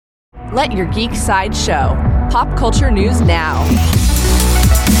Let your geek side show. Pop culture news now.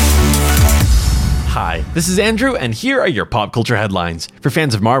 Hi, this is Andrew, and here are your pop culture headlines. For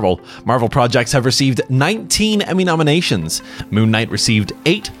fans of Marvel, Marvel projects have received 19 Emmy nominations. Moon Knight received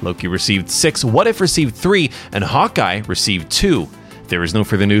 8, Loki received 6, What If received 3, and Hawkeye received 2. There is no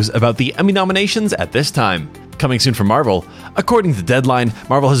further news about the Emmy nominations at this time. Coming soon from Marvel, according to Deadline,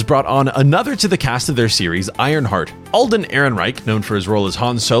 Marvel has brought on another to the cast of their series, Ironheart. Alden Ehrenreich, known for his role as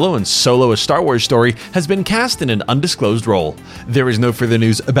Han Solo in Solo: A Star Wars Story, has been cast in an undisclosed role. There is no further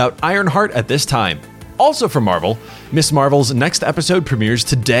news about Ironheart at this time. Also from Marvel, Ms. Marvel's next episode premieres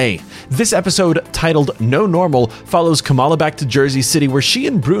today. This episode, titled No Normal, follows Kamala back to Jersey City where she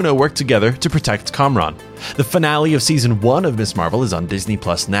and Bruno work together to protect Kamran. The finale of Season 1 of Ms. Marvel is on Disney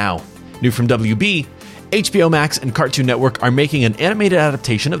Plus now. New from WB, HBO Max and Cartoon Network are making an animated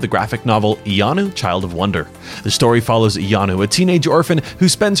adaptation of the graphic novel Iyanu, Child of Wonder. The story follows Iyanu, a teenage orphan who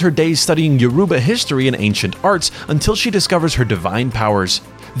spends her days studying Yoruba history and ancient arts until she discovers her divine powers.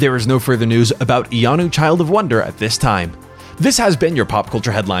 There is no further news about Iyanu, Child of Wonder at this time. This has been your Pop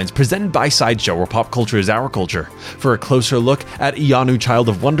Culture Headlines, presented by Sideshow, where pop culture is our culture. For a closer look at Iyanu, Child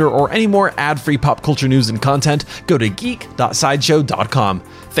of Wonder, or any more ad-free pop culture news and content, go to geek.sideshow.com.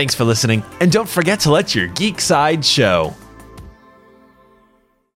 Thanks for listening, and don't forget to let your geek side show.